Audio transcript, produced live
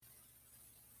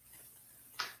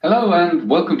Hello and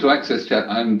welcome to Access Chat.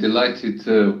 I'm delighted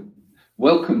to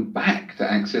welcome back to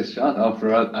Access Chat after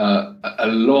a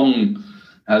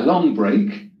long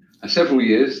break, several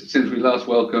years since we last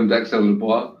welcomed Axel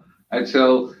Lebois.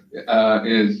 Axel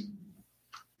is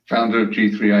founder of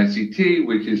G3 ICT,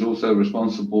 which is also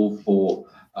responsible for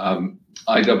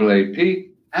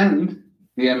IAAP and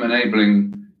the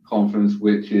M-Enabling Conference,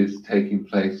 which is taking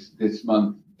place this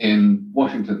month in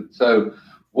Washington. So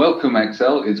welcome,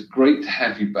 Axel. It's great to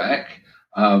have you back.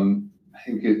 I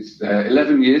think it's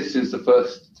 11 years since the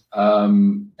first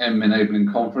M-Enabling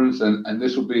Conference, and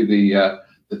this will be the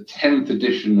 10th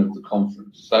edition of the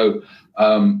conference. So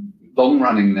long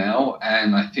running now,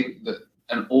 and I think that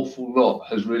an awful lot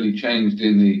has really changed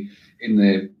in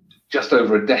the just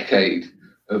over a decade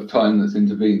of time that's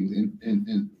intervened.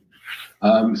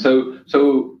 So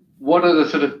what are the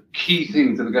sort of key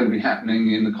things that are going to be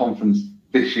happening in the conference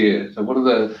this year? So what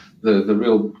are the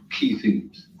real key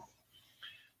themes?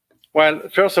 Well,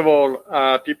 first of all,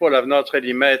 people have not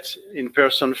really met in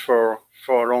person for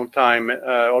a long time,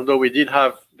 although we did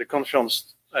have the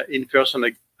conference in person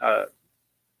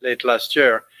late last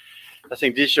year. I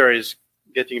think this year is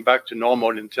getting back to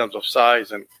normal in terms of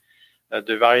size and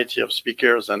the variety of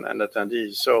speakers and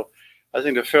attendees. So I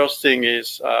think the first thing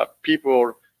is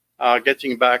people are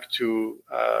getting back to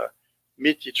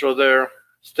meet each other.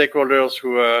 Stakeholders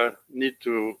who need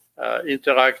to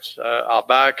interact are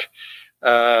back.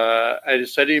 And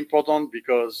it's really important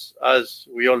because, as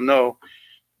we all know,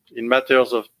 in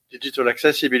matters of digital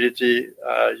accessibility,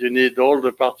 you need all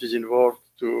the parties involved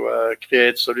to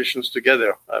create solutions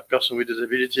together. Persons with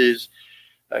disabilities,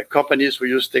 companies who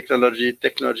use technology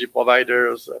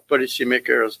providers,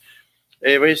 policymakers,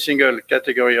 every single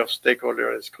category of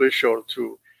stakeholder is crucial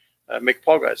to make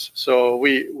progress. So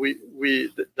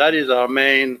that is our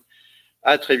main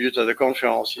attribute of the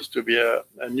conference, is to be a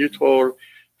neutral,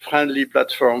 friendly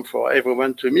platform for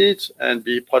everyone to meet and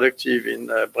be productive in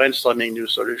brainstorming new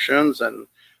solutions and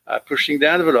pushing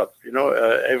the envelope,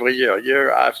 every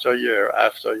year after year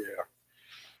after year.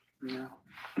 Yeah.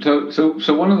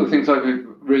 So one of the things I've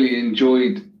really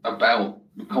enjoyed about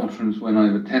the conference when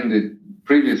I've attended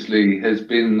previously has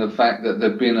been the fact that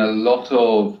there've been a lot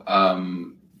of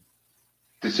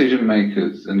decision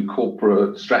makers and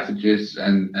corporate strategists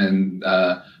and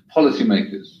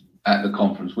policymakers at the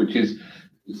conference, which is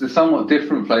a somewhat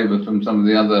different flavor from some of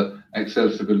the other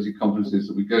accessibility conferences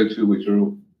that we go to, which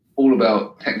are all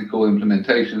about technical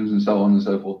implementations and so on and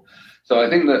so forth. So I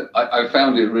think that I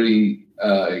found it really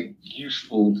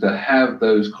useful to have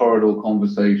those corridor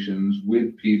conversations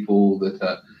with people that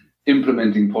are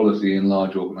implementing policy in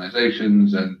large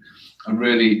organizations and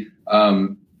really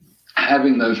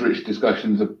having those rich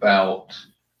discussions about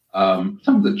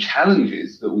some of the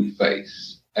challenges that we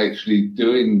face actually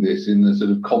doing this in the sort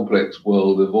of complex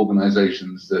world of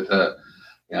organizations that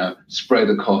are spread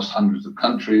across hundreds of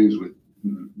countries with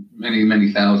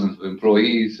many thousands of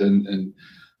employees and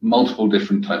multiple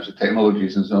different types of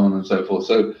technologies and so on and so forth.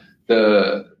 So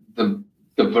the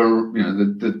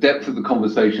depth of the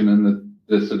conversation and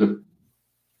the sort of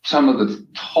some of the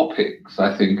topics,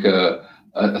 I think, are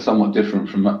somewhat different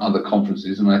from other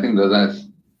conferences, and I think that's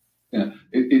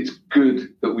it's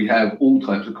good that we have all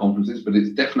types of conferences, but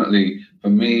it's definitely, for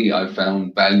me, I've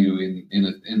found value in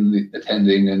the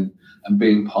attending and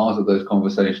being part of those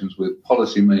conversations with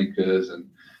policymakers, and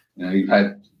you've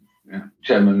had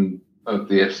chairman of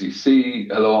the FCC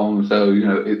along, so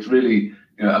it's really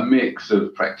a mix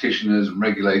of practitioners and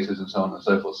regulators and so on and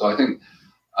so forth. So I think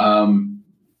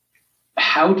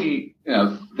how do you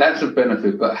that's a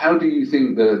benefit, but how do you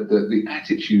think the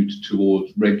attitude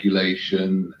towards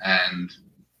regulation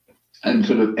and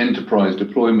sort of enterprise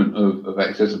deployment of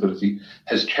accessibility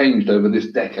has changed over this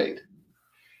decade?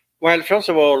 Well, first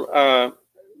of all,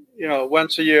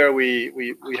 once a year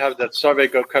we have that survey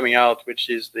coming out, which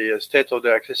is the State of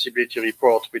the Accessibility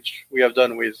Report, which we have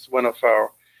done with one of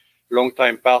our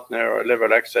longtime partner,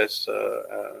 Level Access,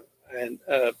 and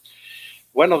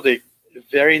one of the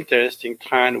very interesting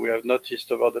trend we have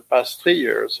noticed over the past 3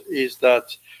 years is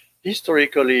that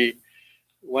historically,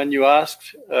 when you ask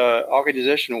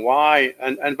organization why,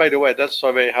 and by the way, that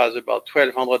survey has about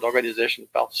 1,200 organizations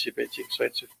participating, so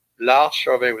it's a large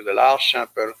survey with a large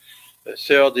sample, a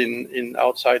third in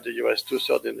outside the US,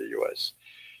 2/3 in the US.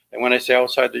 And when I say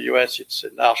outside the US, it's a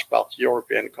large part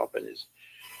European companies.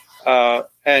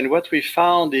 And what we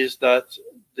found is that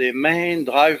the main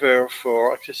driver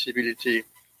for accessibility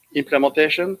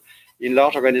implementation in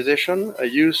large organizations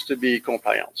used to be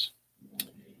compliance.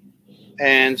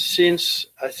 And since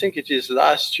I think it is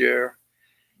last year,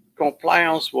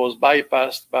 compliance was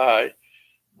bypassed by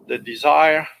the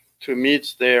desire to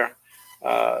meet their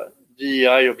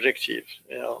DEI objective.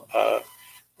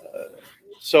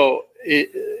 So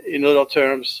in other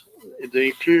terms, the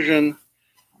inclusion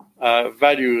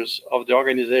values of the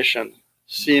organization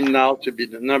seem now to be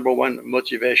the number one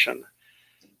motivation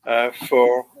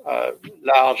for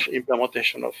large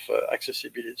implementation of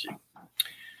accessibility.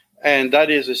 And that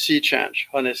is a sea change,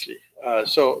 honestly.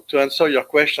 So to answer your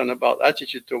question about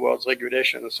attitude towards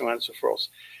regulation and so on and so forth,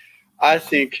 I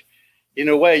think in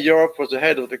a way Europe was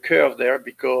ahead of the curve there,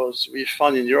 because we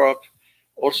found in Europe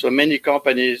also many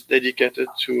companies dedicated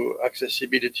to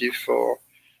accessibility for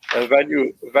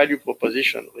value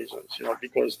proposition reasons,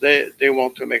 because they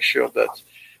want to make sure that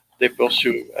they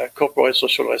pursue corporate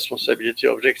social responsibility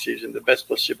objectives in the best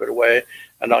possible way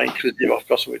and are inclusive of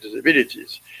persons with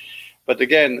disabilities. But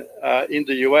again, in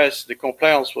the US, the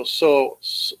compliance was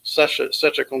such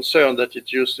a concern that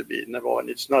it used to be number one.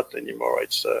 It's not anymore.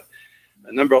 It's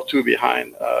number two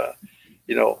behind,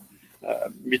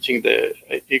 meeting the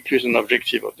inclusion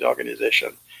objective of the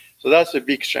organization. So that's a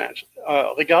big change.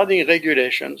 Regarding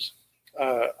regulations,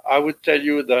 I would tell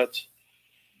you that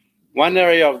one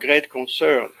area of great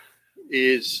concern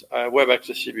is web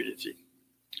accessibility.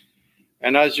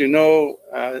 And as you know,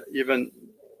 even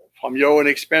from your own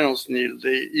experience, Neil,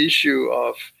 the issue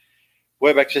of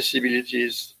web accessibility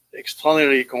is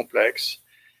extraordinarily complex,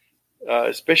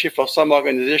 especially for some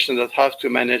organizations that have to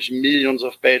manage millions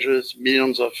of pages,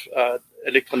 millions of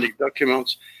electronic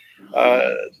documents,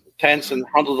 tens and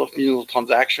hundreds of millions of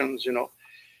transactions, to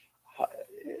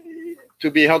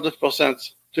be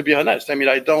 100%, to be honest,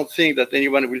 I don't think that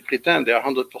anyone will pretend they are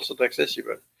 100%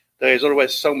 accessible. There is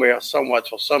always somewhere, somewhat,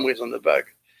 for some reason, a bug.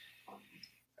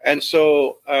 And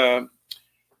so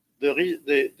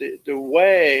the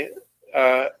way,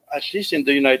 at least in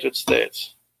the United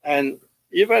States, and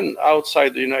even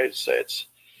outside the United States,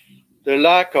 the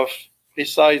lack of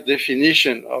precise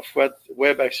definition of what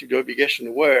web accessibility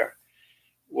obligations were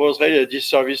was really a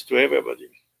disservice to everybody.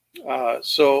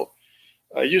 So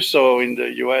you saw in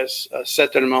the US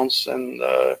settlements and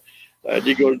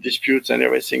legal disputes and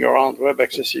everything around web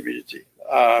accessibility.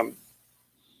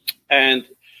 And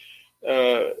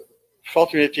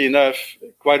fortunately enough,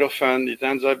 quite often it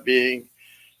ends up being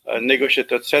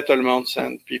negotiated settlements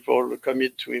and people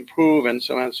commit to improve and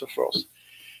so on and so forth.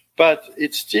 But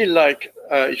it's still like,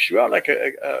 if you are like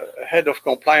a head of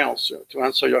compliance, to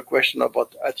answer your question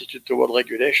about attitude toward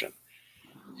regulation,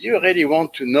 you really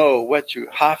want to know what you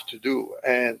have to do,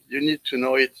 and you need to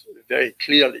know it very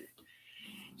clearly.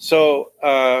 So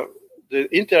the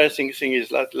interesting thing is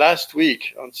that last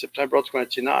week, on September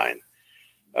 29,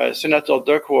 Senator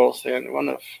Duckworth and one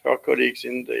of her colleagues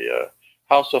in the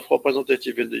House of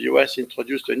Representatives in the US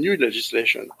introduced a new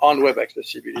legislation on web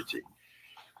accessibility,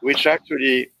 which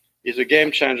actually is a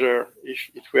game changer if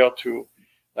it were to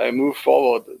move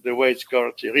forward the way it's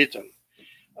currently written.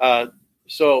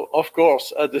 So, of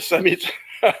course, at the summit,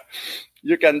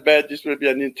 you can bet this will be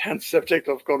an intense subject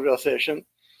of conversation.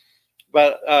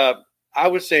 But I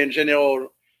would say in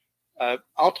general,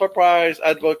 enterprise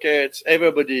advocates,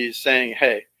 everybody is saying,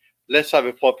 hey, let's have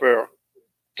a proper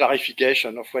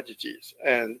clarification of what it is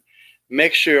and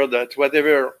make sure that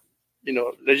whatever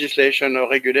legislation or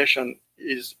regulation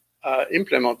is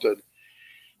implemented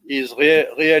is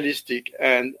realistic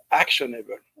and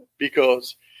actionable.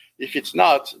 Because if it's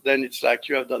not, then it's like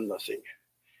you have done nothing.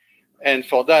 And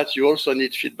for that, you also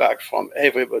need feedback from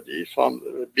everybody, from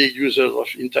big users of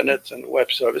internet and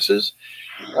web services,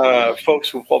 folks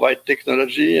who provide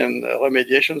technology and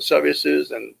remediation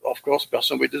services, and of course,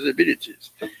 persons with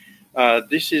disabilities.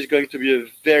 This is going to be a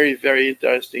very, very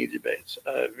interesting debate.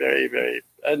 Very, very,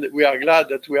 and we are glad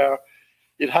that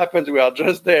it happened. We are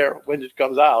just there when it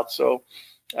comes out. So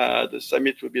the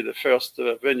summit will be the first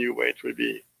venue where it will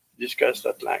be discussed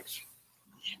at length.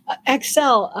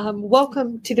 Axel,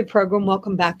 welcome to the program.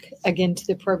 Welcome back again to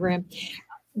the program.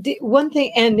 One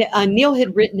thing, and Neil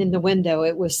had written in the window,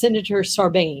 it was Senator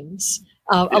Sarbanes,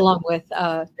 along with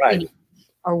our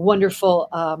wonderful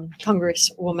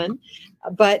Congresswoman.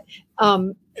 But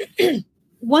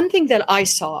one thing that I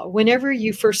saw whenever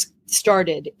you first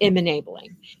started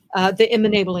M-Enabling, the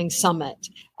M-Enabling Summit,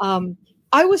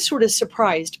 I was sort of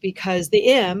surprised because the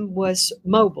M was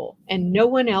mobile and no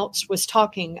one else was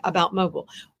talking about mobile,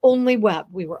 only web.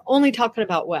 We were only talking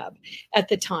about web at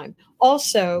the time.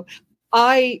 Also,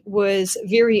 I was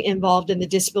very involved in the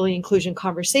disability inclusion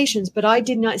conversations, but I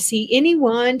did not see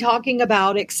anyone talking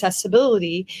about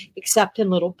accessibility except in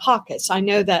little pockets. I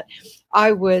know that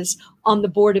I was on the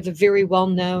board of a very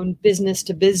well-known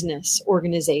business-to-business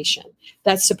organization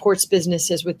that supports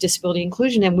businesses with disability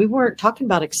inclusion, and we weren't talking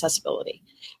about accessibility.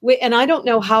 And I don't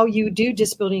know how you do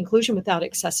disability inclusion without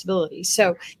accessibility.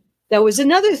 So That was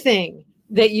another thing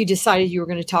that you decided you were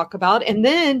going to talk about. And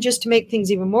then, just to make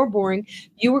things even more boring,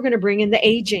 you were going to bring in the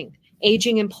aging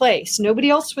in place. Nobody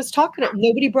else was talking.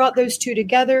 Nobody brought those two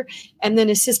together. And then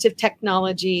assistive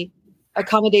technology,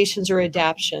 accommodations or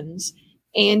adaptions.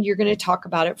 And you're going to talk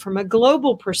about it from a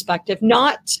global perspective,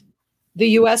 not the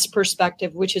U.S.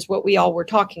 perspective, which is what we all were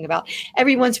talking about.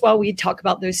 Every once in a while, we'd talk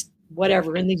about those,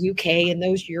 whatever, in the UK and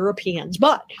those Europeans,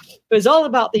 but it was all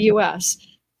about the U.S.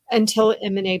 until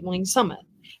M-Enabling Summit.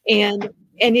 And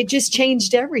it just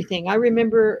changed everything. I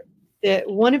remember that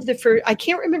one of the first, I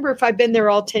can't remember if I've been there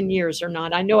all 10 years or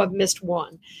not. I know I've missed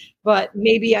one, but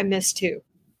maybe I missed two.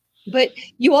 But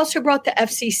you also brought the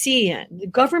FCC in, the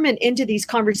government into these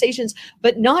conversations,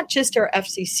 but not just our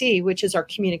FCC, which is our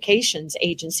communications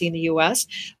agency in the U.S.,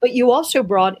 but you also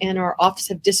brought in our Office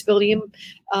of Disability,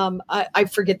 I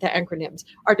forget the acronyms,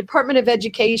 our Department of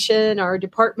Education, our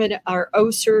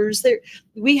OSERS.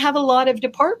 We have a lot of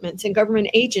departments and government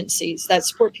agencies that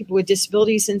support people with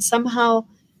disabilities, and somehow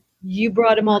you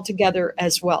brought them all together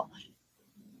as well.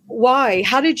 Why?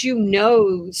 How did you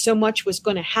know so much was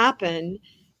going to happen?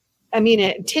 I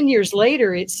mean, 10 years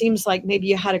later, it seems like maybe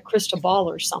you had a crystal ball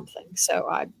or something. So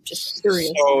I'm just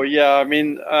curious. So, yeah, I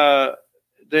mean,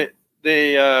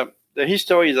 the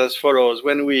history is as follows.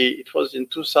 It was in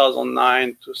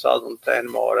 2009, 2010,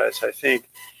 more or less, I think,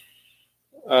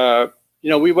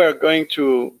 we were going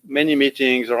to many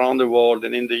meetings around the world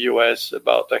and in the US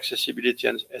about accessibility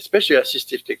and especially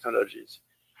assistive technologies.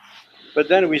 But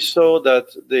then we saw that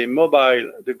the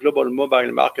global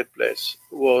mobile marketplace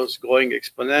was growing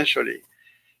exponentially,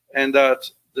 and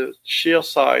that the sheer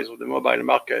size of the mobile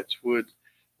market would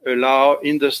allow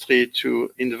industry to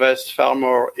invest far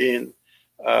more in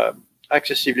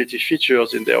accessibility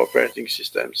features in their operating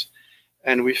systems.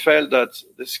 And we felt that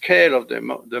the scale of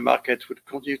the market would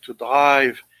continue to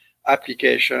drive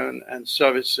application and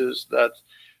services that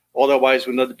otherwise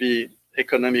would not be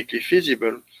economically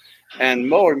feasible. And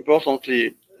more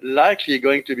importantly, likely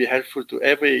going to be helpful to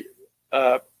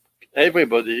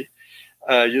everybody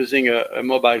using a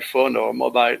mobile phone or a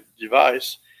mobile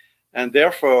device, and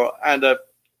therefore end up,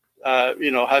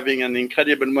 having an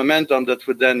incredible momentum that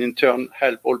would then in turn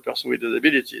help all persons with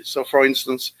disabilities. So, for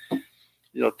instance,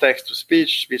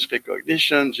 text-to-speech, speech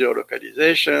recognition,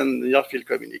 geolocalization, near-field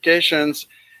communications,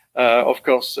 of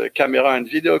course, camera and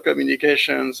video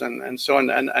communications, and so on,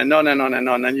 and on and on and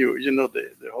on. And you know the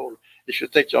whole, if you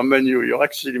take your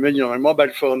accessibility menu on a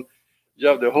mobile phone, you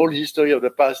have the whole history of the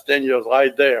past 10 years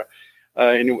right there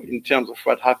in terms of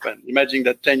what happened. Imagine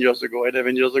that 10 years ago,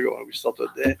 11 years ago, when we started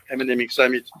the M-Enabling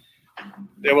Summit,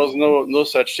 there was no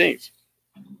such things.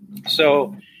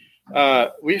 So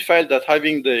we felt that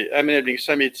having the M-Enabling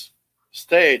Summit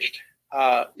staged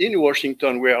in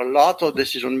Washington, where a lot of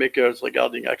decision makers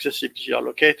regarding accessibility are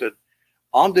located,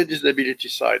 on the disability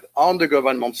side, on the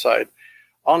government side,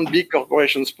 on big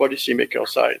corporations policymaker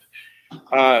side,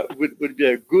 would be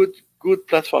a good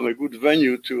platform, a good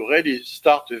venue to really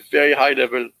start a very high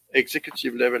level,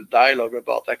 executive level dialogue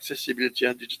about accessibility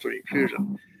and digital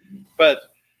inclusion. But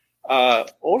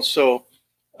also,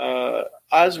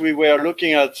 as we were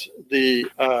looking at the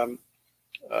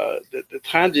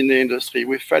trend in the industry,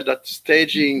 we felt that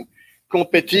staging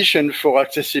competition for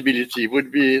accessibility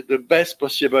would be the best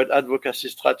possible advocacy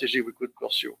strategy we could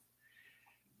pursue.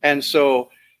 And so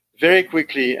very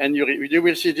quickly, and you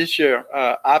will see this year,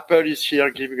 Apple is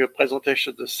here giving a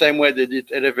presentation the same way they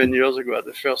did 11 years ago at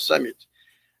the first summit.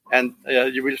 And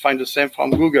you will find the same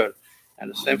from Google and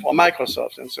the same from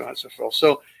Microsoft and so on and so forth.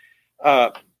 So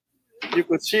you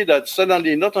could see that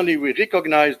suddenly not only we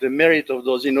recognize the merit of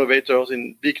those innovators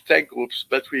in big tech groups,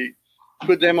 but we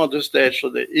put them on the stage so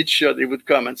that each year they would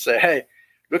come and say, hey,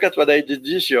 look at what I did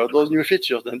this year, those new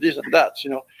features and this and that,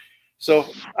 So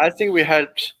I think we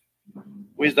helped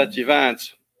with that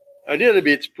event a little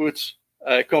bit put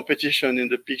competition in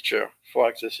the picture for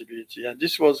accessibility. And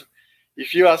this was,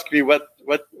 if you ask me what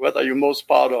are you most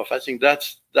proud of, I think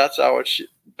that's our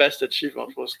best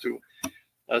achievement, was to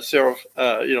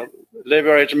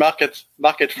leverage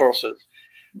market forces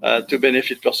to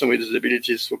benefit persons with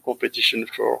disabilities through competition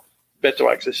for better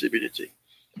accessibility.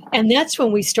 And that's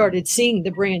when we started seeing the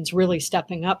brands really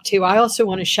stepping up too. I also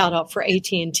want to shout out for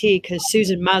AT&T, because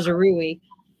Susan Mazarui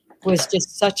was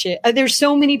just there's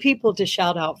so many people to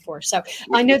shout out for. So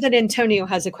I know that Antonio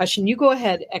has a question. You go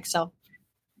ahead, Excel.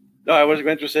 No, I was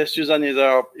going to say Susan is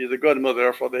a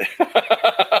godmother for the.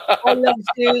 I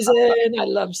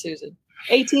love Susan.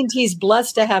 AT&T is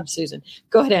blessed to have Susan.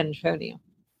 Go ahead, Antonio.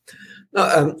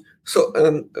 No,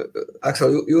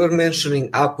 Axel, you were mentioning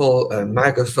Apple,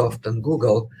 Microsoft, and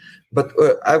Google, but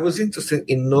I was interested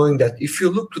in knowing that if you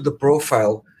look to the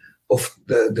profile of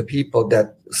the people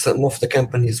that some of the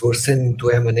companies were sending to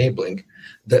enabling,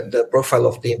 the profile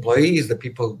of the employees, the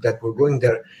people that were going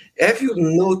there. Have you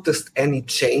noticed any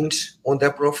change on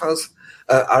their profiles?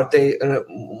 Are they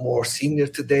more senior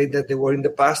today than they were in the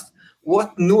past?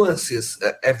 What nuances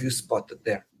have you spotted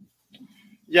there?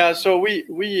 Yeah, so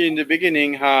we in the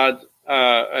beginning had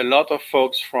a lot of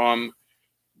folks from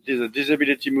the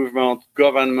disability movement,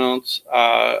 government,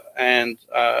 and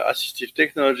assistive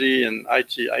technology and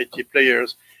IT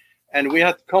players. And we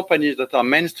had companies that are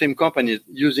mainstream companies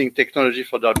using technology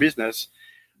for their business.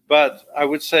 But I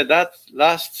would say that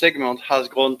last segment has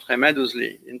grown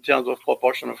tremendously in terms of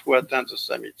proportion of who attend the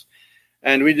summit.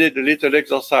 And we did a little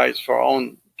exercise for our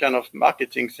own kind of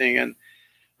marketing thing. And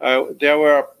there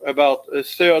were about a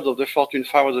third of the Fortune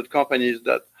 500 companies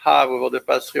that have, over the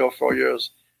past 3 or 4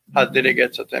 years, had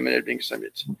delegates at Enabling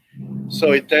Summit.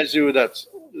 So it tells you that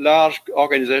large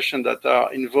organizations that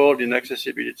are involved in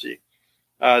accessibility,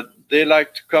 they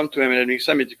like to come to Enabling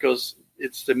Summit because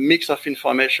it's the mix of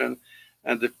information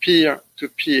and the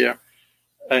peer-to-peer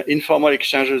informal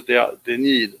exchanges they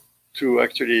need to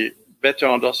actually better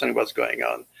understand what's going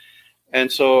on. And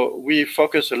so we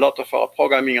focus a lot of our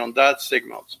programming on that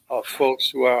segment of folks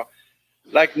who are,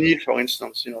 like Neil, for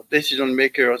instance, decision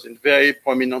makers in very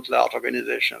prominent large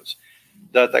organizations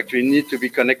that actually need to be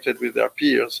connected with their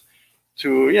peers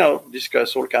to,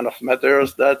 discuss all kind of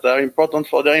matters that are important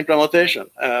for their implementation.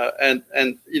 And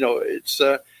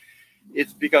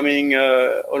it's becoming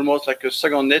almost like a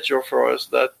second nature for us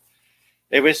that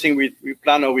everything we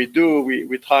plan or we do,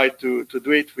 we try to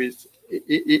do it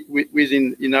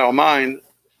within in our mind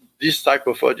this type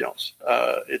of audience.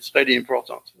 It's really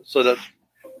important so that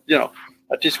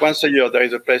at least once a year there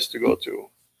is a place to go to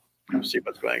see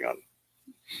what's going on.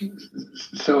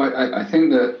 So I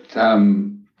think that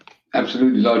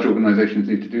absolutely large organizations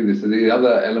need to do this. So the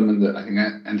other element that I think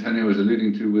Antonio was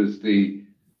alluding to was the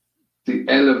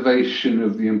elevation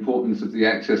of the importance of the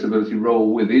accessibility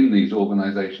role within these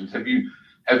organizations. Have you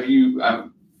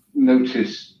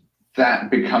noticed that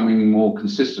becoming more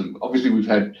consistent? Obviously, we've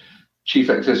had chief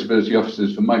accessibility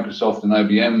officers for Microsoft and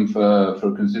IBM for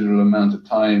a considerable amount of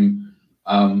time,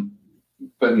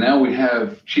 but now we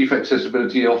have chief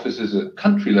accessibility officers at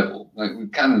country level, like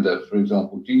with Canada, for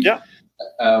example.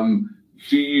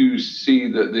 Do you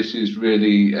see that this is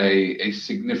really a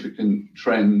significant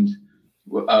trend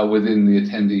within the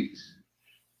attendees?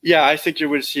 Yeah, I think you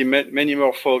will see many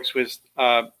more folks with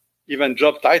even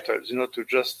job titles, to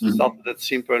just start with that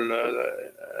simple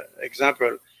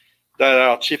example, that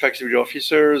are chief accessibility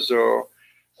officers, or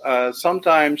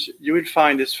sometimes you will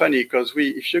find it's funny because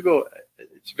if you go,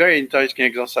 it's very interesting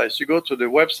exercise. You go to the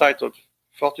website of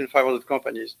Fortune 500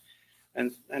 companies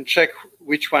and check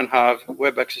which one have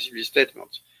web accessibility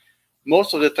statements.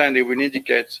 Most of the time they will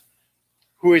indicate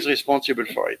who is responsible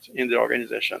for it in the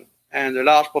organization. And a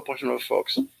large proportion of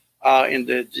folks are in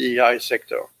the DEI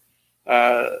sector.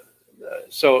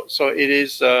 So it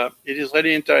is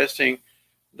really interesting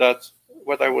that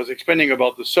what I was explaining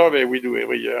about the survey we do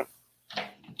every year,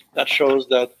 that shows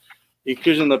that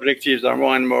inclusion objectives are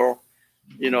more and more,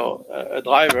 a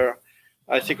driver.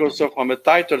 I think also from a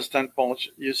title standpoint,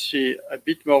 you see a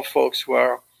bit more folks who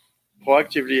are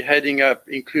proactively heading up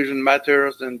inclusion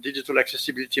matters and digital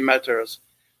accessibility matters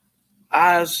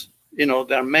as,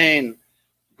 their main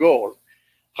goal,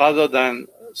 rather than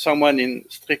someone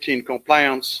strictly in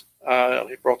compliance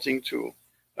reporting to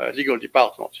a legal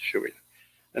department, if you will.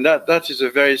 And that is a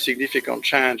very significant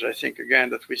change, I think, again,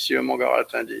 that we see among our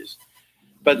attendees.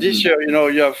 But this year,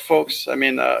 you have folks,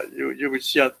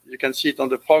 you can see it on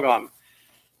the program.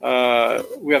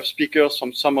 We have speakers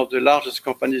from some of the largest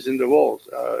companies in the world,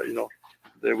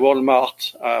 the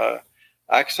Walmart,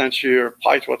 Accenture,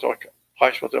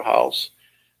 Pricewaterhouse,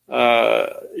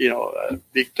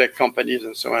 big tech companies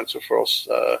and so on and so forth.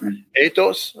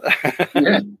 Atos.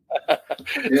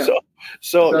 Yeah.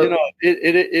 So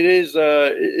it is.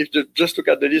 If you just look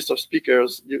at the list of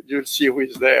speakers, you'll see who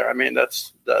is there. I mean,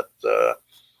 that's that.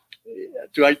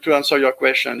 To answer your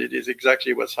question, it is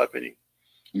exactly what's happening.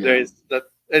 Yeah. There is that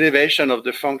elevation of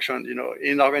the function,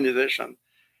 in organization,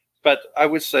 but I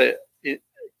would say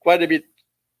quite a bit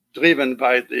driven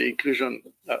by the inclusion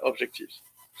objectives.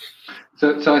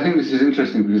 So I think this is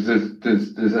interesting because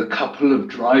there's a couple of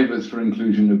drivers for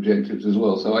inclusion objectives as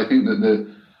well. So I think that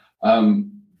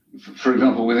for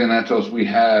example, within Atos we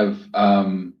have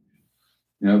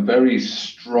very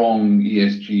strong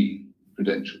ESG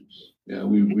credentials.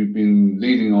 We've been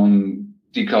leading on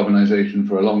decarbonization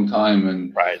for a long time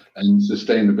and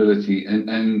sustainability,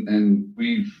 and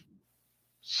we've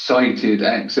cited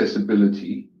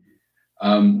accessibility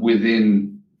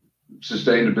within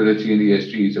sustainability and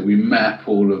ESG. So we map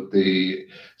all of the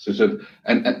sort of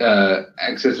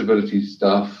accessibility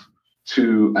stuff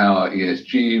to our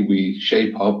ESG. We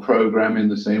shape our program in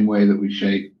the same way that we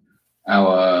shape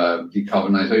our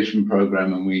decarbonization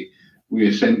program, and we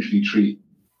essentially treat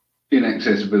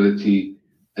inaccessibility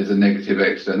as a negative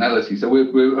externality. So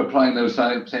we're applying those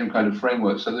same kind of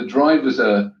frameworks. So the drivers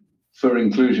for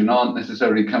inclusion aren't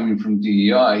necessarily coming from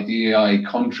DEI. DEI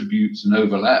contributes and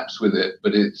overlaps with it,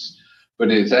 but it's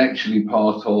actually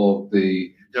part of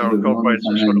the sort of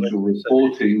non-financial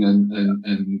reporting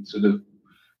and sort of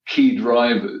key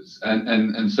drivers.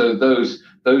 And so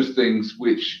those things,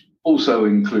 which also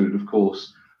include, of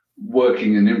course,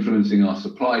 working and influencing our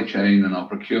supply chain and our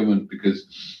procurement, because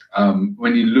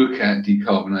when you look at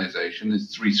decarbonization,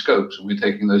 there's 3 scopes, and we're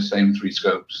taking those same 3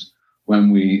 scopes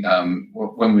when we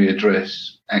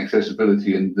address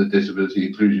accessibility and the disability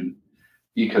inclusion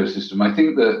ecosystem. I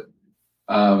think that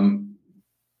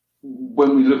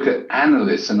when we look at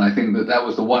analysts, and I think that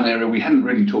was the one area we hadn't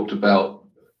really talked about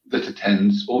that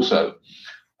attends also,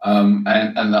 and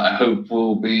that I hope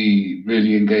will be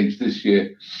really engaged this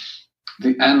year.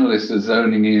 The analysts are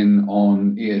zoning in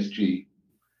on ESG.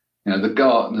 The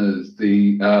Gartners,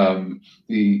 the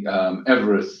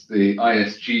Everest, the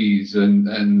ISGs,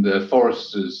 and the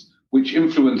Forresters, which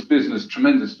influence business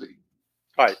tremendously.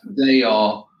 Right. They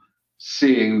are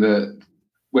seeing that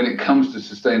when it comes to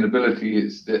sustainability,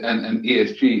 and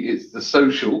ESG, it's the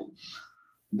social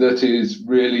that is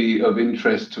really of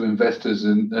interest to investors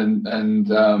and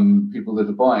people that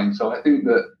are buying. So I think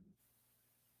that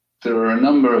there are a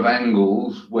number of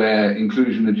angles where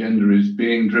inclusion agenda is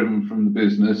being driven from the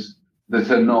business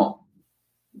that are not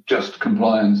just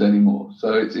compliance anymore.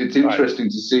 So it's interesting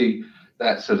to see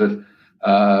that sort of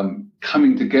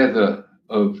coming together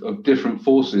of different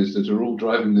forces that are all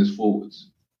driving this forwards.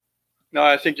 No,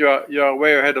 I think you are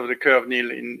way ahead of the curve,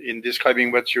 Neil, in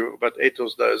describing what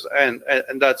Ethos does, and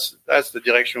that's the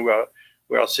direction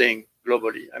we are seeing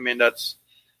globally. I mean, that's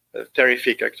a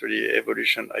terrific, actually,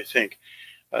 evolution. I think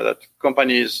that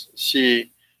companies see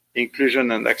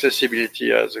inclusion and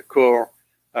accessibility as a core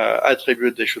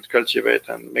attribute they should cultivate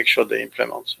and make sure they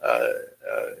implement.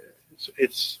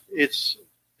 It's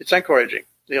encouraging.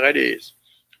 It really is.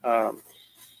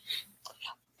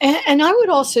 And I would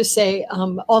also say,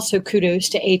 also kudos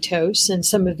to Ethos and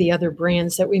some of the other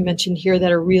brands that we mentioned here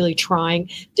that are really trying,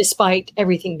 despite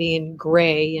everything being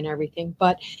gray and everything.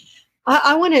 But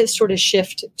I want to sort of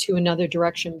shift to another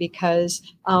direction, because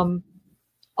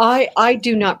I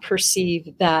do not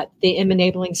perceive that the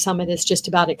M-Enabling Summit is just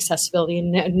about accessibility,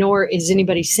 and nor is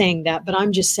anybody saying that. But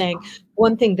I'm just saying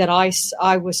one thing that I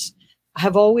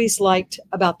have always liked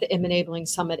about the M-Enabling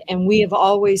Summit, and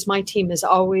my team has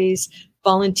always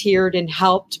volunteered and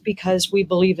helped because we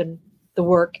believe in the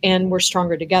work and we're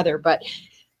stronger together. But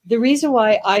the reason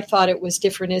why I thought it was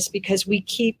different is because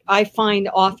I find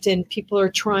often people are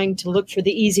trying to look for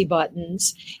the easy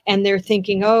buttons, and they're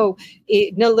thinking, no,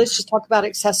 let's just talk about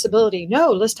accessibility. No,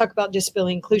 let's talk about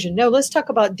disability inclusion. No, let's talk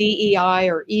about DEI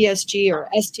or ESG or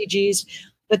SDGs.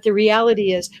 But the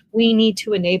reality is we need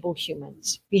to enable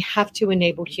humans. We have to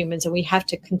enable humans, and we have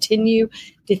to continue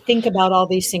to think about all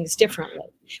these things differently,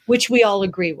 which we all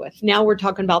agree with. Now we're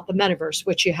talking about the metaverse,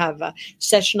 which you have a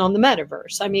session on the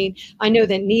metaverse. I mean, I know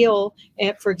that Neil,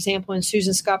 for example, and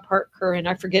Susan Scott Parker, and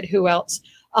I forget who else,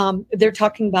 they're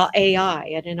talking about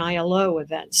AI at an ILO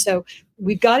event. So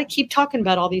we've got to keep talking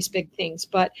about all these big things.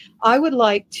 But I would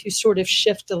like to sort of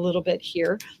shift a little bit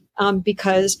here.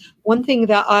 Because one thing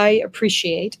that I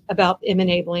appreciate about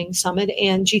M-Enabling Summit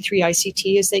and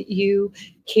G3ICT is that you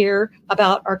care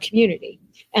about our community.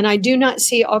 And I do not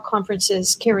see all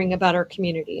conferences caring about our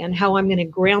community. And how I'm going to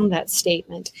ground that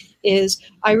statement is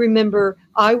I remember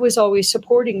I was always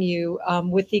supporting you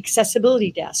with the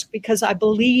accessibility desk because I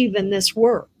believe in this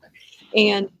work.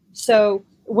 And so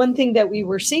one thing that we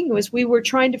were seeing was we were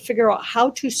trying to figure out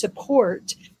how to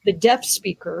support the deaf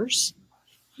speakers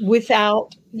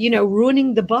without,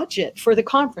 ruining the budget for the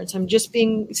conference. I'm just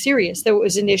being serious. There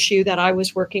was an issue that I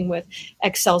was working with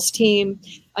Excel's team,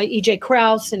 EJ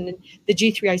Krause, and the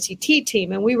G3ICT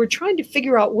team, and we were trying to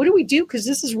figure out what do we do, because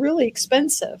this is really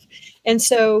expensive. And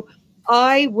so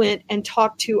I went and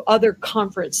talked to other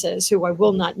conferences, who I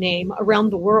will not name, around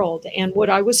the world. And what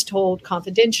I was told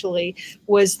confidentially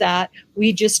was that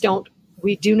we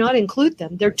do not include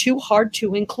them. They're too hard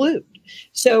to include.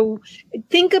 So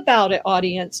think about it,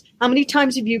 audience. How many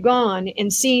times have you gone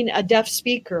and seen a deaf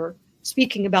speaker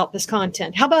speaking about this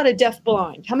content? How about a deaf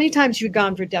blind? How many times have you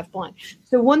gone for deaf blind?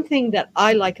 So one thing that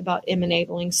I like about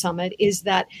M-Enabling Summit is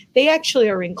that they actually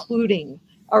are including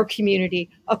our community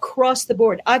across the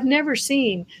board. I've never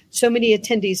seen so many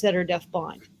attendees that are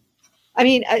deafblind. I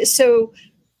mean, so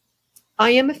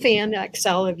I am a fan,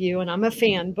 Excel, of you, and I'm a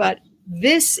fan, but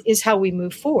this is how we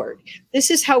move forward.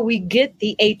 This is how we get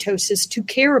the ATOSs to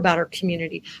care about our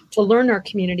community, to learn our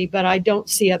community, but I don't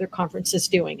see other conferences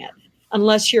doing it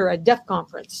unless you're a deaf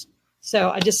conference. So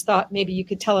I just thought maybe you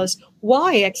could tell us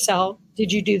why, Excel,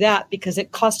 did you do that? Because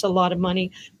it cost a lot of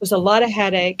money, was a lot of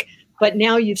headache, but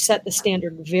now you've set the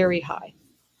standard very high.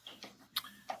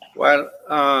 Well,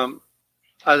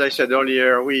 as I said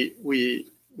earlier, we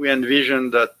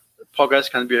envision that progress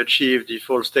can be achieved if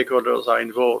all stakeholders are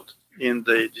involved in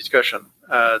the discussion.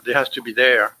 They have to be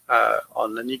there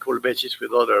on an equal basis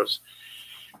with others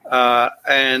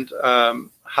and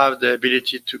have the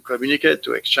ability to communicate,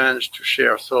 to exchange, to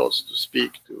share thoughts, to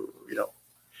speak,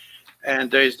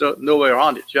 and there is no way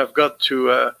around it. You have got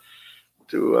to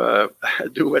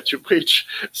do what you preach.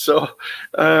 So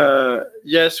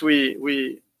yes,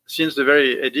 we since the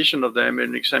very edition of the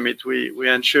Enabling Summit, we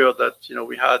ensured that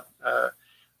we had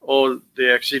all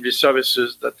the accessibility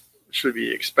services that should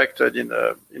be expected in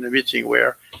a meeting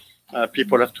where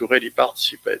people have to really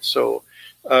participate. So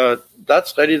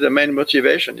that's really the main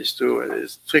motivation, is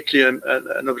strictly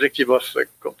an objective of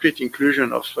complete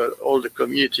inclusion of all the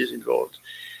communities involved.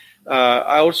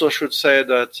 I also should say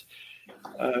that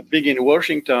being in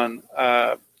Washington,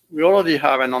 we already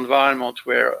have an environment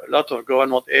where a lot of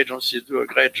government agencies do a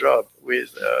great job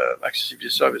with accessibility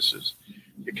services.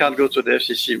 You can't go to the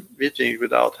FCC meeting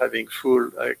without having full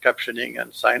captioning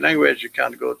and sign language. You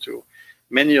can't go to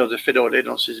many of the federal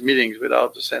agencies' meetings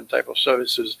without the same type of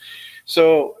services.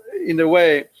 So in a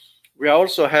way, we are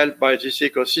also helped by this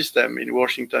ecosystem in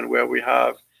Washington, where we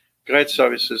have great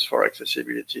services for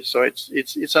accessibility. So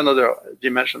it's another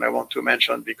dimension I want to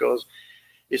mention, because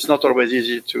it's not always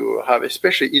easy to have,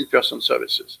 especially in-person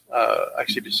services,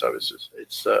 accessibility services.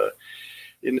 It's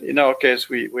in our case,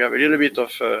 we have a little bit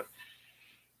of a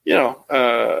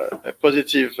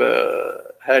positive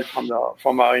help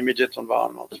from our immediate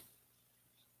environment.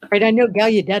 Right. I know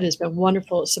Gallaudet has been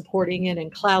wonderful at supporting it,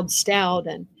 and Cloud Stout,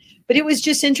 but it was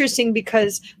just interesting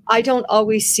because I don't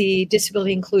always see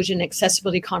disability inclusion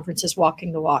accessibility conferences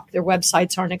walking the walk. Their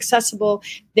websites aren't accessible.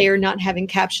 They are not having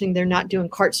captioning. They're not doing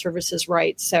CART services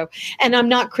right. So, and I'm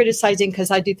not criticizing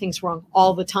because I do things wrong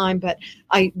all the time, but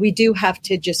we do have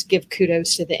to just give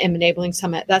kudos to the Enabling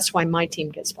Summit. That's why my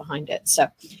team gets behind it. So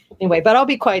anyway, but I'll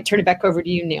be quiet. Turn it back over to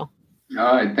you, Neil.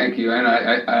 All right. Thank you. And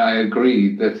I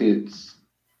agree that it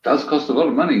does cost a lot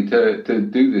of money to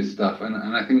do this stuff. And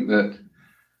I think that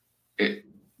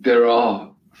there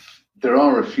are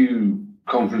a few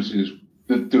conferences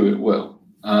that do it well.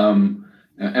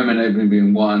 Enabling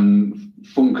being one.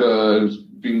 Funka has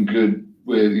been good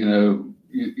with the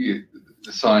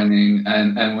signing,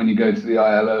 and when you go to the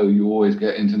ILO, you always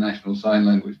get international sign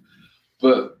language.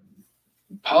 But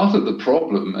part of the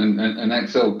problem, and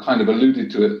Axel kind of alluded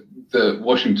to it, that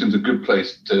Washington's a good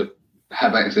place to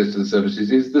have access to the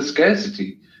services, is the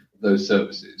scarcity of those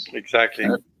services. Exactly.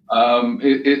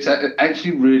 It's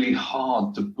actually really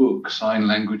hard to book sign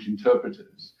language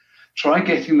interpreters. Try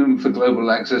getting them for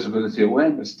Global Accessibility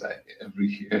Awareness Day every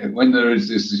year, when there is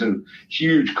this sort of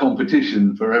huge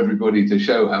competition for everybody to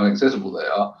show how accessible they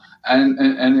are, and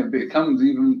it becomes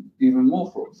even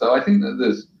more fraught. So I think that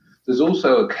there's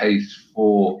also a case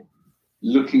for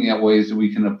looking at ways that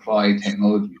we can apply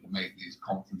technology to make these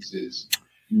conferences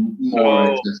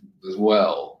more accessible as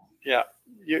well. Yeah.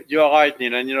 You are right,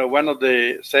 Neil. And, one of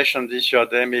the sessions this year at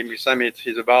the Enabling Summit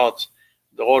is about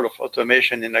the role of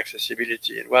automation in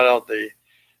accessibility and what are the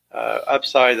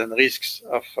upside and risks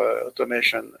of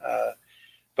automation.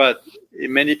 But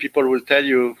many people will tell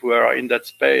you, who are in that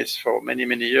space for many,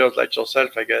 many years, like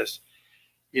yourself, I guess,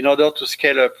 in order to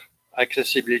scale up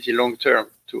accessibility long-term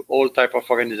to all type of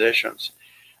organizations,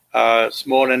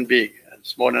 small and big and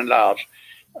small and large,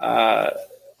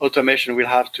 automation will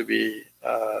have to be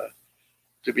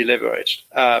leveraged.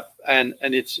 And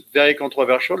it's very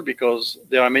controversial because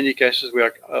there are many cases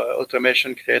where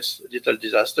automation creates little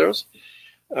disasters.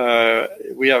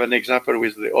 We have an example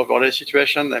with the overlay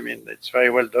situation. I mean, it's very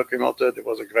well documented. There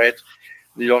was a great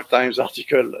New York Times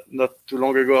article not too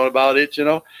long ago about it,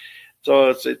 So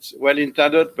it's well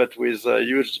intended, but with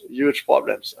huge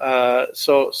problems.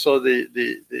 So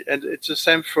and it's the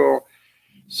same for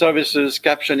services,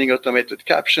 captioning, automated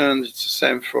captions. It's the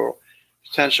same for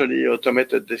potentially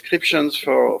automated descriptions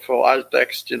for alt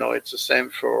text. It's the same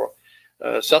for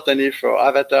certainly for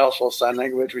avatars for sign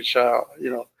language, which are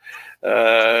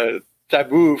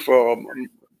taboo for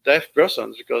deaf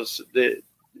persons because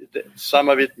some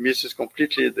of it misses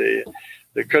completely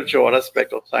the cultural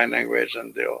aspect of sign language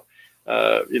and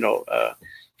a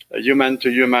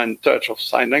human-to-human touch of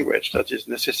sign language that is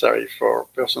necessary for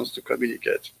persons to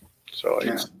communicate. So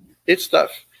it's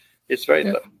tough. It's very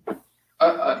tough.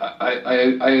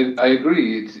 I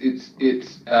agree.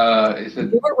 It's a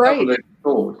double-edged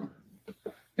sword.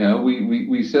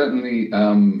 We certainly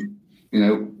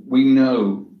we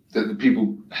know that the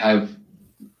people have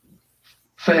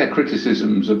fair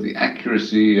criticisms of the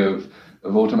accuracy of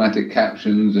automatic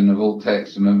captions and of alt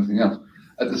text and everything else.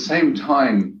 At the same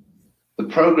time, the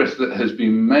progress that has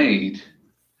been made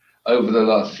over the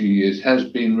last few years has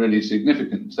been really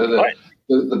significant. So that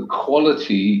the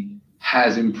quality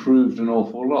has improved an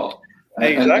awful lot.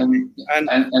 Exactly.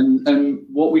 And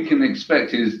what we can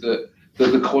expect is that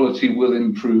the quality will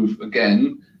improve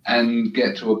again and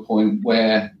get to a point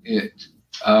where it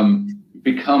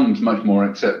becomes much more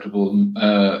acceptable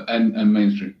and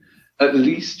mainstream, at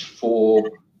least for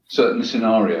certain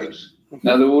scenarios.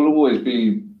 Now, there will always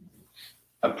be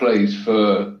a place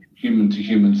for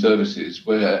human-to-human services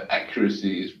where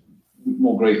accuracy is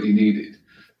more greatly needed.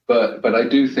 But I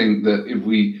do think that if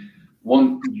we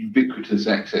want ubiquitous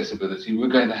accessibility, we're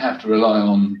going to have to rely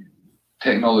on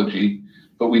technology,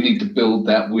 but we need to build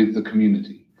that with the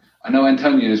community. I know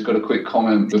Antonio's got a quick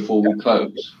comment before we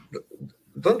close.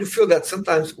 Don't you feel that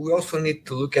sometimes we also need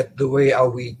to look at the way how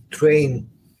we train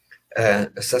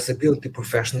accessibility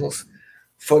professionals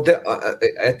for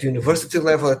at university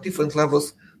level, at different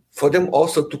levels, for them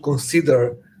also to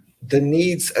consider the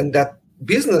needs and that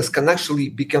business can actually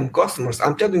become customers?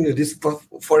 I'm telling you this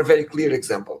for a very clear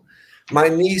example. My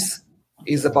niece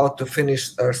is about to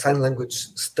finish her sign language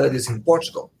studies in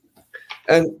Portugal.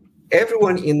 And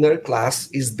everyone in her class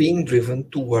is being driven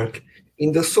to work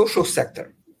in the social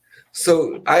sector.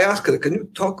 So I asked her, can you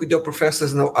talk with your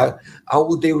professors now? How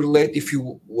would they relate if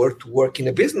you were to work in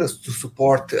a business to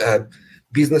support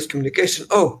business communication?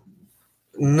 Oh,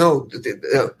 no,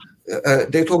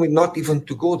 they told me not even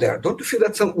to go there. Don't you feel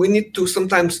that we need to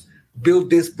sometimes build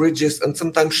these bridges and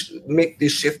sometimes make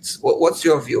these shifts? What's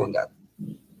your view on that?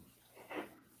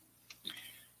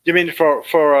 You mean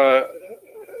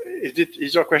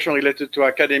is your question related to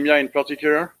academia in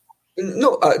particular?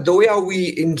 No, the way how we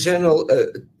in general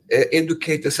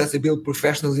educate accessibility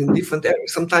professionals in different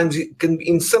areas. Sometimes it can,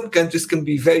 in some countries, can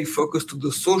be very focused to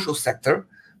the social sector,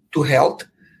 to health,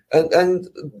 and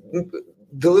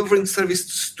delivering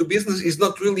service to business is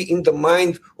not really in the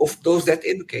mind of those that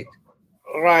educate.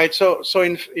 Right. So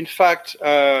in fact,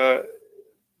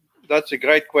 that's a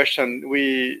great question.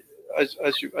 We, as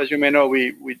you may know,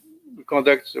 we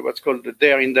conduct what's called the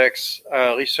DARE Index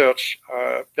research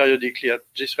periodically at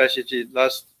GISRICT.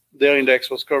 Last DARE Index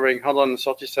was covering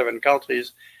 137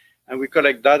 countries, and we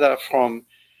collect data from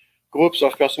groups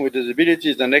of persons with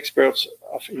disabilities and experts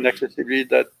in accessibility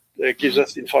that gives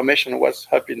us information on what's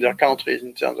happening in their countries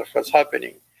in terms of what's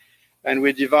happening. And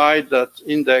we divide that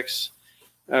index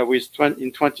with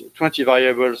 20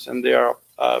 variables, and there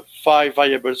are 5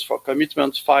 variables for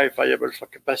commitment, 5 variables for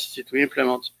capacity to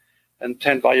implement, and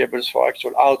 10 variables for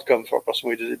actual outcome for persons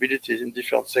with disabilities in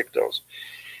different sectors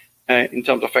in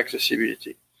terms of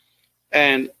accessibility.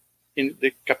 And in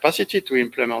the capacity to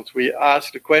implement, we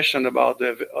ask the question about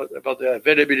the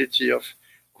availability of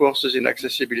courses in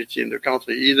accessibility in the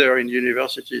country, either in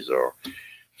universities or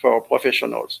for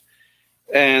professionals.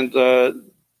 And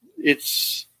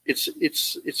it's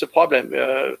a problem.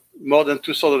 More than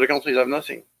 2/3 of the countries have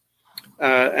nothing.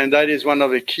 And that is one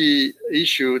of the key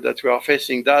issues that we are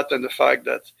facing, that and the fact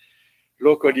that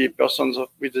locally persons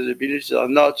with disabilities are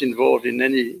not involved in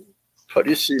any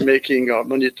policy making or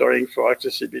monitoring for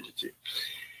accessibility.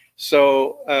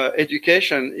 So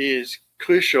education is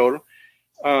crucial.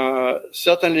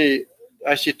 Certainly,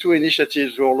 I see 2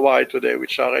 initiatives worldwide today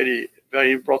which are really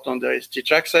very important. There is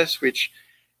Teach Access, which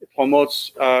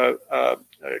promotes a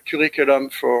curriculum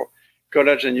for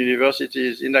college and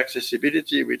universities in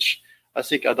accessibility, which I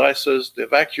think addresses the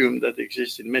vacuum that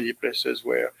exists in many places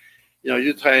where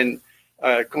you train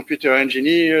computer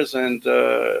engineers and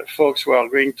folks who are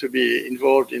going to be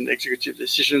involved in executive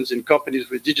decisions in companies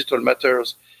with digital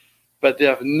matters, but they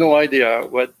have no idea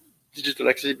what digital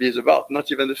accessibility is about,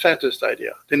 not even the faintest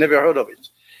idea. They never heard of it.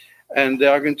 And they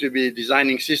are going to be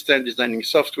designing systems, designing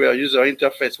software, user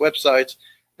interface, websites,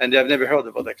 and they have never heard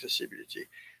about accessibility.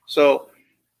 So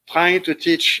trying to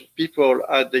teach people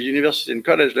at the university and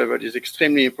college level is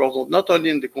extremely important, not only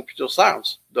in the computer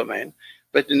science domain,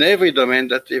 but in every domain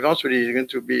that eventually is going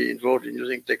to be involved in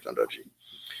using technology.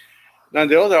 Now,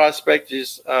 the other aspect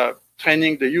is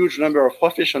training the huge number of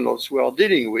professionals who are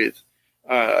dealing with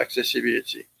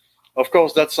accessibility. Of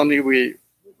course, that's something we,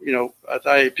 at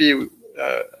IAP,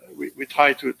 we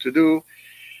try to do.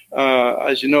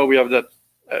 As you know, we have that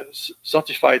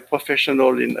certified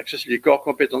professional in accessibility core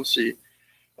competency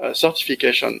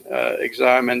certification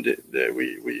exam, and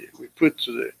we put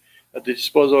at the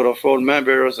disposal of all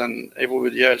members and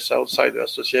everybody else outside the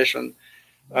association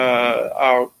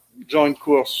our joint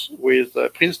course with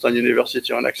Princeton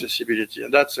University on accessibility,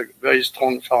 and that's a very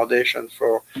strong foundation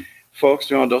for folks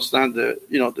to understand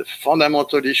the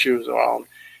fundamental issues around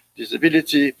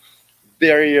disability,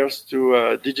 barriers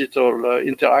to digital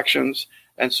interactions,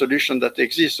 and solutions that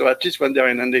exist. So at least when they're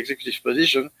in an executive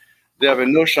position, they have a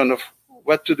notion of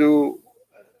what to do,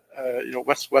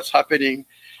 what's happening,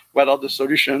 what are the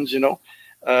solutions,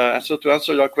 And so to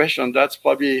answer your question, that's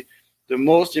probably the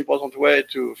most important way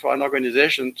for an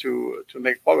organization to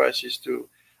make progress is to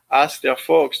ask their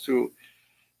folks to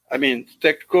take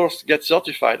the course, get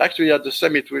certified. Actually, at the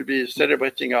summit, we'll be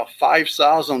celebrating our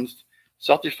 5,000th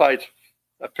certified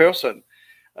person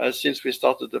since we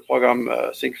started the program,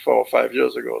 I think 4 or 5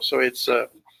 years ago. So it's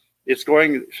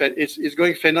going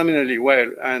phenomenally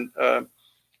well, and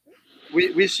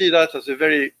we see that as a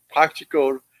very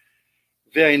practical,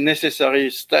 very necessary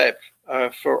step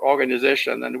for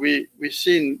organization. And we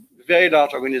see in very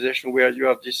large organizations where you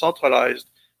have decentralized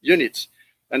units,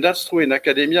 and that's true in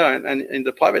academia and in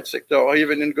the private sector or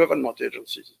even in government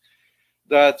agencies,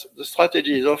 that the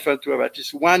strategy is often to have at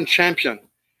least one champion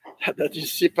that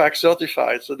is CPAC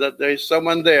certified, so that there is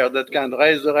someone there that can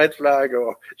raise the red flag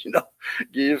or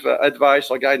give advice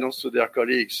or guidance to their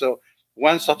colleagues. So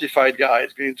one certified guy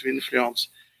is going to influence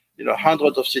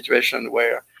hundreds of situations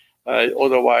where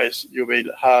otherwise you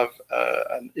will have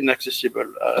an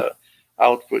inaccessible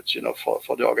output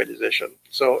for the organization.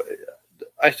 So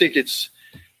I think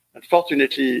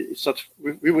unfortunately it's not,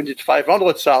 we would need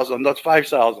 500,000, not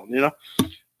 5,000,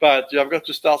 but you have got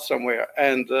to start somewhere,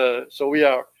 and so we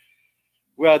are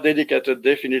dedicated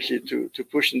definitely to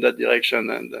push in that direction.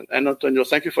 And Antonio,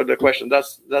 thank you for the question.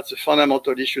 That's a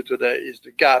fundamental issue today, is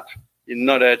the gap in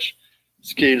knowledge,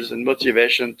 skills, and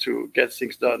motivation to get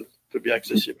things done to be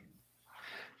accessible.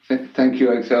 Thank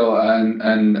you, Axel.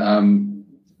 And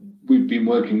we've been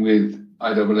working with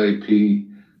IAAP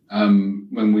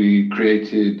when we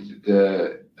created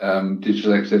the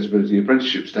digital accessibility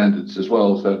apprenticeship standards as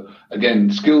well. So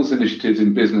again, skills initiatives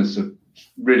in business are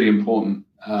really important.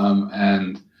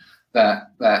 And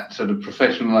that sort of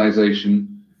professionalization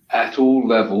at all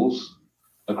levels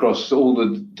across all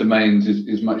the domains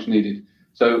is much needed.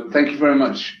 So thank you very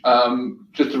much.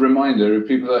 Just a reminder, if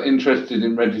people are interested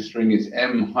in registering, it's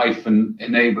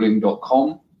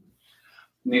m-enabling.com.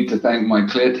 Need to thank my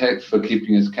ClearText for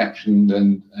keeping us captioned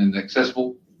and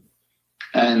accessible.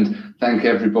 And thank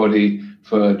everybody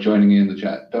for joining in the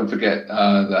chat. Don't forget,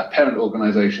 the parent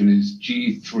organization is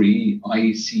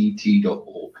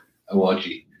g3ict.org.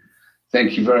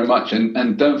 Thank you very much.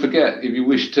 And don't forget, if you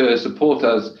wish to support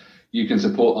us, you can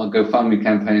support our GoFundMe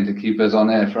campaign to keep us on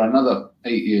air for another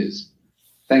 8 years.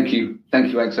 Thank you.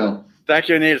 Thank you, Axel. Thank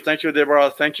you, Neil. Thank you, Deborah.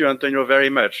 Thank you, Antonio, very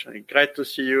much. Great to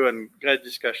see you and great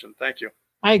discussion. Thank you.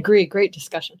 I agree. Great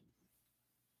discussion.